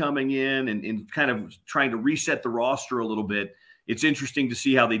ownership coming in and kind of trying to reset the roster a little bit, it's interesting to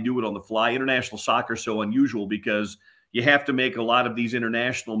see how they do it on the fly. International soccer is so unusual because you have to make a lot of these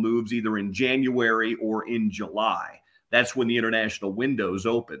international moves either in January or in July. That's when the international windows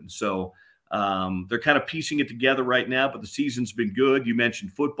open. So They're kind of piecing it together right now, but the season's been good. You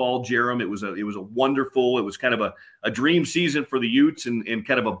mentioned football, Jerem. It was a wonderful. It was kind of a dream season for the Utes and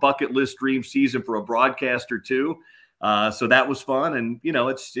kind of a bucket list dream season for a broadcaster too. So that was fun, and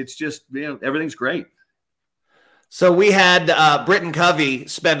it's just everything's great. So we had Britton Covey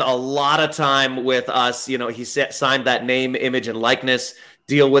spend a lot of time with us. He signed that name, image, and likeness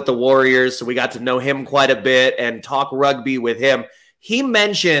deal with the Warriors, so we got to know him quite a bit and talk rugby with him. He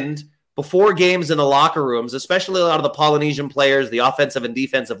mentioned before games in the locker rooms, especially a lot of the Polynesian players, the offensive and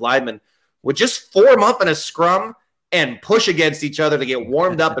defensive linemen, would just form up in a scrum and push against each other to get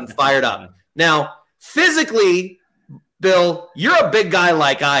warmed up and fired up. Now, physically, Bill, you're a big guy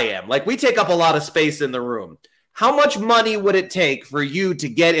like I am. Like, we take up a lot of space in the room. How much money would it take for you to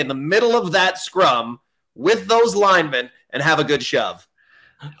get in the middle of that scrum with those linemen and have a good shove?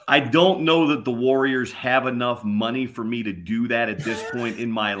 I don't know that the Warriors have enough money for me to do that at this point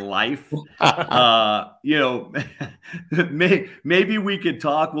in my life. Maybe we could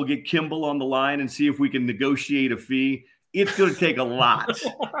talk. We'll get Kimball on the line and see if we can negotiate a fee. It's going to take a lot.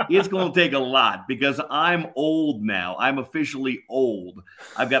 It's going to take a lot because I'm old now. I'm officially old.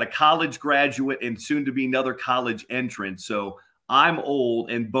 I've got a college graduate and soon to be another college entrant. So I'm old,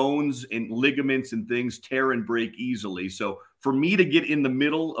 and bones and ligaments and things tear and break easily. So for me to get in the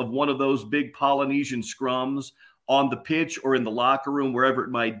middle of one of those big Polynesian scrums on the pitch or in the locker room, wherever it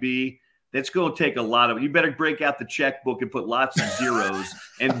might be, that's going to take a lot of – you better break out the checkbook and put lots of zeros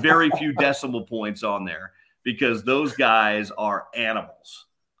and very few decimal points on there because those guys are animals.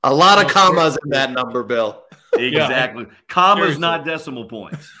 A lot of commas in that number, Bill. Exactly. Yeah. Commas, not decimal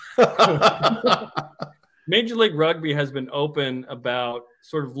points. Major League Rugby has been open about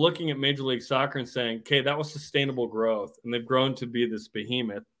sort of looking at Major League Soccer and saying, okay, that was sustainable growth, and they've grown to be this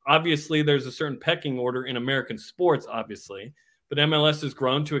behemoth. Obviously, there's a certain pecking order in American sports, obviously, but MLS has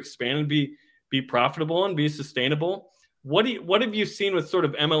grown to expand and be profitable and be sustainable. What have you seen with sort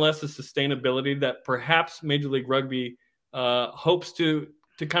of MLS's sustainability that perhaps Major League Rugby hopes to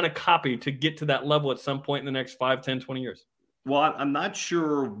kind of copy to get to that level at some point in the next 5, 10, 20 years? Well, I'm not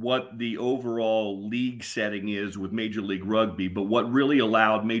sure what the overall league setting is with Major League Rugby, but what really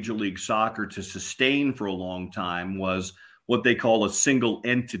allowed Major League Soccer to sustain for a long time was what they call a single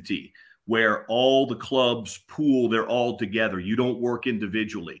entity, where all the clubs pool, they're all together. You don't work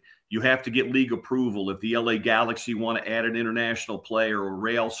individually. You have to get league approval. If the LA Galaxy want to add an international player or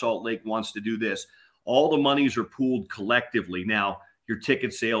Real Salt Lake wants to do this, all the monies are pooled collectively. Now, your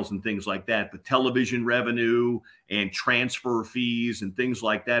ticket sales and things like that, the television revenue and transfer fees and things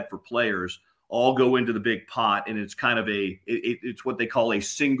like that for players all go into the big pot. And it's kind of it's what they call a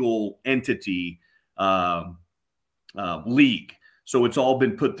single entity league. So it's all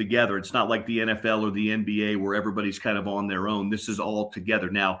been put together. It's not like the NFL or the NBA where everybody's kind of on their own. This is all together.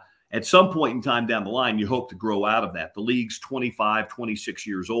 Now, at some point in time down the line, you hope to grow out of that. The league's 25, 26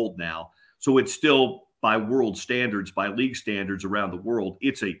 years old now. So it's still, by world standards, by league standards around the world,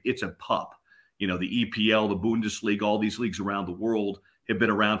 it's a pup. The EPL, the Bundesliga, all these leagues around the world have been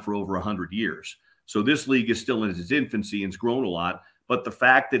around for over 100 years. So this league is still in its infancy and it's grown a lot. But the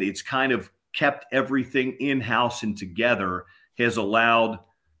fact that it's kind of kept everything in-house and together has allowed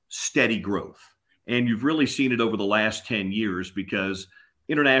steady growth. And you've really seen it over the last 10 years because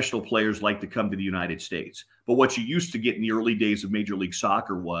international players like to come to the United States. But what you used to get in the early days of Major League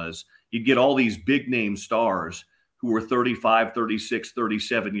Soccer was you'd get all these big name stars who were 35, 36,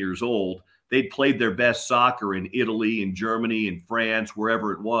 37 years old. They'd played their best soccer in Italy and Germany and France,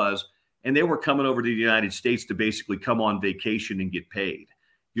 wherever it was. And they were coming over to the United States to basically come on vacation and get paid.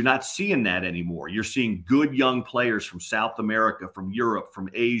 You're not seeing that anymore. You're seeing good young players from South America, from Europe, from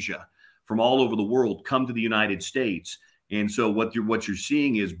Asia, from all over the world come to the United States. And so what you're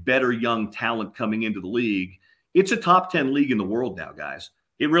seeing is better young talent coming into the league. It's a top 10 league in the world now, guys.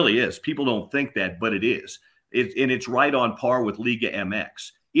 It really is. People don't think that, but it is. It's right on par with Liga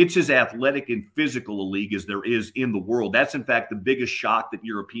MX. It's as athletic and physical a league as there is in the world. That's, in fact, the biggest shock that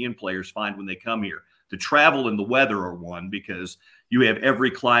European players find when they come here. The travel and the weather are one because you have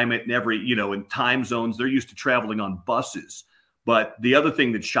every climate and every, in time zones. They're used to traveling on buses. But the other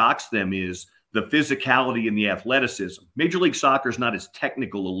thing that shocks them is the physicality and the athleticism. Major League Soccer is not as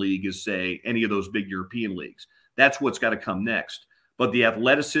technical a league as, say, any of those big European leagues. That's what's got to come next. But the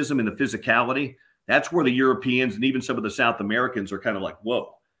athleticism and the physicality, that's where the Europeans and even some of the South Americans are kind of like,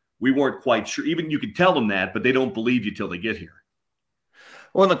 whoa, we weren't quite sure. Even you could tell them that, but they don't believe you till they get here.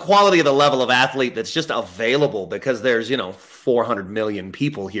 Well, and the quality of the level of athlete that's just available because there's, 400 million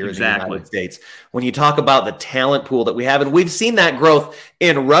people here in the United States. When you talk about the talent pool that we have, and we've seen that growth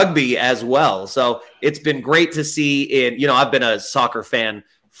in rugby as well. So it's been great to see I've been a soccer fan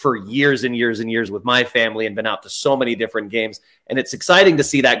for years and years and years with my family and been out to so many different games. And it's exciting to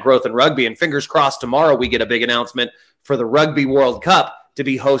see that growth in rugby. And fingers crossed tomorrow we get a big announcement for the Rugby World Cup to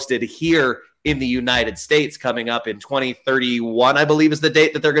be hosted here in the United States coming up in 2031, I believe is the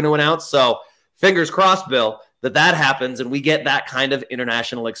date that they're going to announce. So fingers crossed, Bill, that happens and we get that kind of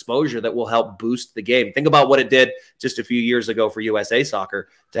international exposure that will help boost the game. Think about what it did just a few years ago for USA Soccer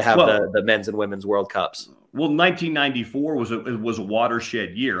to have the men's and women's World Cups. Well, 1994 was a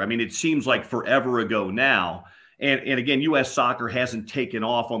watershed year. I mean, it seems like forever ago now. And again, U.S. Soccer hasn't taken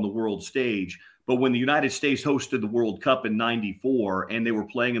off on the world stage. But when the United States hosted the World Cup in 94 and they were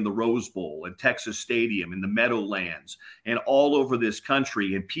playing in the Rose Bowl and Texas Stadium and the Meadowlands and all over this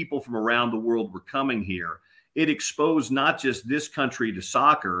country and people from around the world were coming here, it exposed not just this country to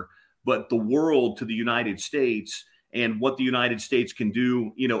soccer, but the world to the United States and what the United States can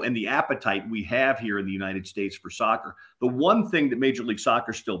do, and the appetite we have here in the United States for soccer. The one thing that Major League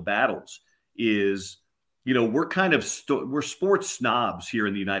Soccer still battles is, we're kind of we're sports snobs here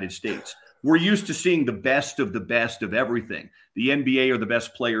in the United States. We're used to seeing the best of everything. The NBA are the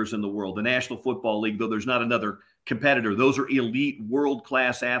best players in the world. The National Football League, though there's not another competitor, those are elite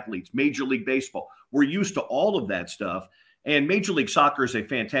world-class athletes. Major League Baseball, we're used to all of that stuff. And Major League Soccer is a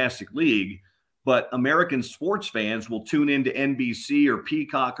fantastic league, but American sports fans will tune into NBC or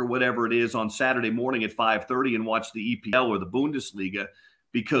Peacock or whatever it is on Saturday morning at 5:30 and watch the EPL or the Bundesliga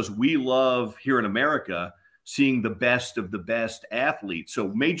because we love here in America seeing the best of the best athletes. So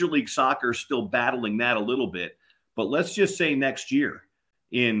Major League Soccer is still battling that a little bit. But let's just say next year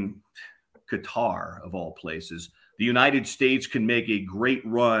in Qatar, of all places, the United States can make a great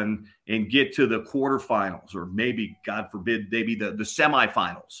run and get to the quarterfinals or maybe, God forbid, maybe the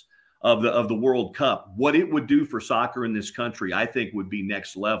semifinals of the World Cup. What it would do for soccer in this country, I think, would be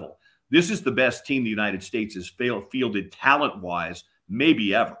next level. This is the best team the United States has fielded talent-wise,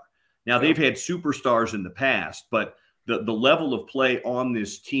 maybe ever. Now, they've had superstars in the past, but the level of play on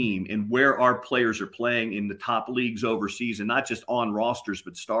this team and where our players are playing in the top leagues overseas and not just on rosters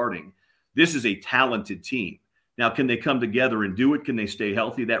but starting, this is a talented team. Now, can they come together and do it? Can they stay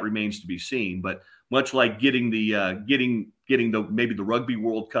healthy? That remains to be seen. But much like getting maybe the Rugby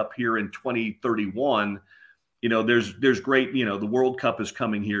World Cup here in 2031, there's great, the World Cup is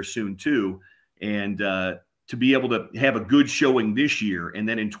coming here soon too. And to be able to have a good showing this year and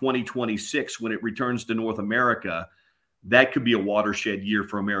then in 2026 when it returns to North America, that could be a watershed year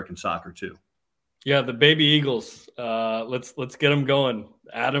for American soccer too. Yeah, the baby Eagles. Let's get them going.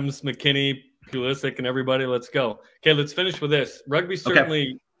 Adams, McKinney, Pulisic, and everybody. Let's go. Okay, let's finish with this. Rugby's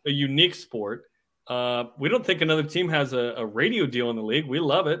certainly a unique sport. We don't think another team has a radio deal in the league. We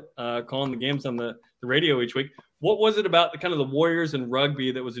love it, calling the games on the radio each week. What was it about the Warriors and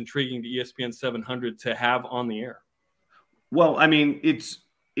rugby that was intriguing to ESPN 700 to have on the air? Well, I mean, it's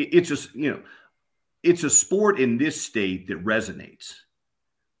a sport in this state that resonates.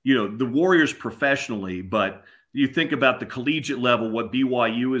 The Warriors professionally, but you think about the collegiate level, what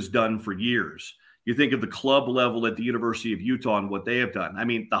BYU has done for years. You think of the club level at the University of Utah and what they have done. I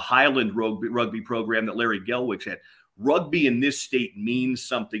mean, the Highland rugby program that Larry Gelwick's had. Rugby in this state means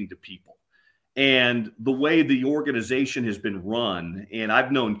something to people. And the way the organization has been run, and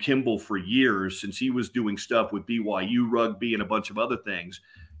I've known Kimball for years since he was doing stuff with BYU rugby and a bunch of other things,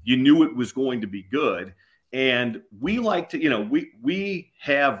 you knew it was going to be good. And we like to, we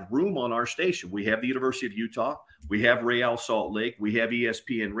have room on our station. We have the University of Utah. We have Real Salt Lake. We have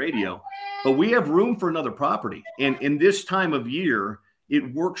ESPN Radio. But we have room for another property. And in this time of year,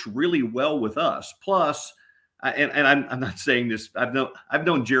 it works really well with us. Plus, and I'm not saying this. I've known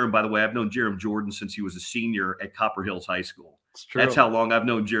Jerem, by the way. I've known Jerem Jordan since he was a senior at Copper Hills High School. That's how long I've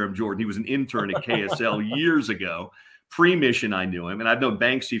known Jerem Jordan. He was an intern at KSL years ago. Pre-mission, I knew him. And I've known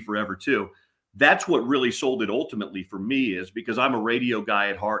Banksy forever, too. That's what really sold it ultimately for me is because I'm a radio guy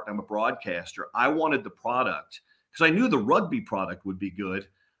at heart and I'm a broadcaster. I wanted the product because I knew the rugby product would be good,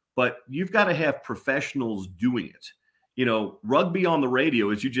 but you've got to have professionals doing it. Rugby on the radio,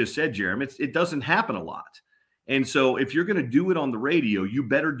 as you just said, Jeremy, it doesn't happen a lot. And so if you're going to do it on the radio, you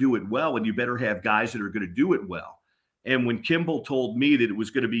better do it well, and you better have guys that are going to do it well. And when Kimball told me that it was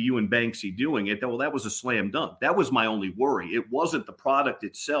going to be you and Banksy doing it, well, that was a slam dunk. That was my only worry. It wasn't the product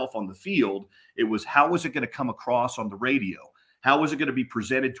itself on the field. It was how was it going to come across on the radio? How was it going to be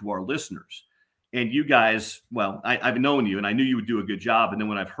presented to our listeners? And you guys, well, I've known you, and I knew you would do a good job. And then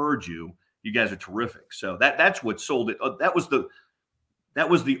when I've heard you, you guys are terrific. So that's what sold it. That was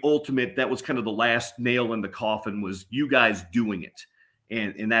the ultimate. That was kind of the last nail in the coffin was you guys doing it.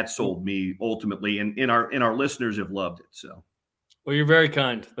 And that sold me ultimately, and our listeners have loved it. So, Well, you're very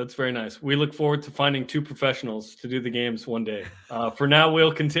kind. That's very nice. We look forward to finding 2 professionals to do the games one day. For now,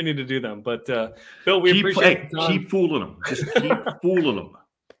 we'll continue to do them. But Bill, we appreciate the time. Keep fooling them. Just keep fooling them.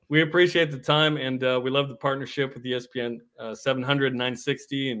 We appreciate the time, and we love the partnership with ESPN 700,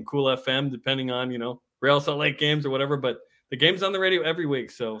 960, and Cool FM, depending on, Real Salt Lake games or whatever. But the game's on the radio every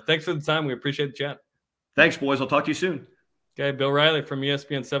week. So thanks for the time. We appreciate the chat. Thanks, boys. I'll talk to you soon. Okay, Bill Riley from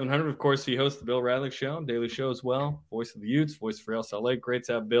ESPN 700. Of course, he hosts the Bill Riley Show, Daily Show as well. Voice of the Utes, voice for Real Salt Lake. Great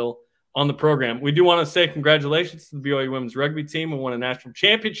to have Bill on the program. We do want to say congratulations to the BYU women's rugby team who won a national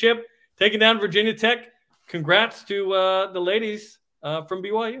championship, taking down Virginia Tech. Congrats to the ladies from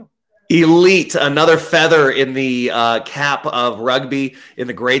BYU. Elite, another feather in the cap of rugby in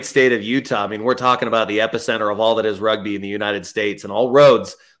the great state of Utah. I mean, we're talking about the epicenter of all that is rugby in the United States, and all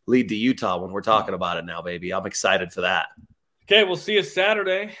roads lead to Utah when we're talking about it now, baby. I'm excited for that. Okay, we'll see you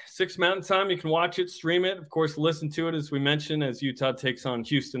Saturday, 6 Mountain Time. You can watch it, stream it. Of course, listen to it, as we mentioned, as Utah takes on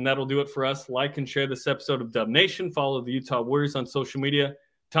Houston. That'll do it for us. Like and share this episode of Dub Nation. Follow the Utah Warriors on social media.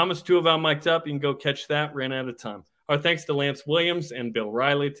 Thomas Tuaval mic'd up. You can go catch that. Ran out of time. Our thanks to Lance Williams and Bill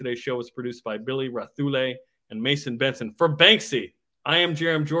Riley. Today's show was produced by Billy Rathule and Mason Benson. For Banksy, I am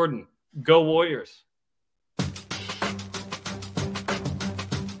Jerem Jordan. Go Warriors.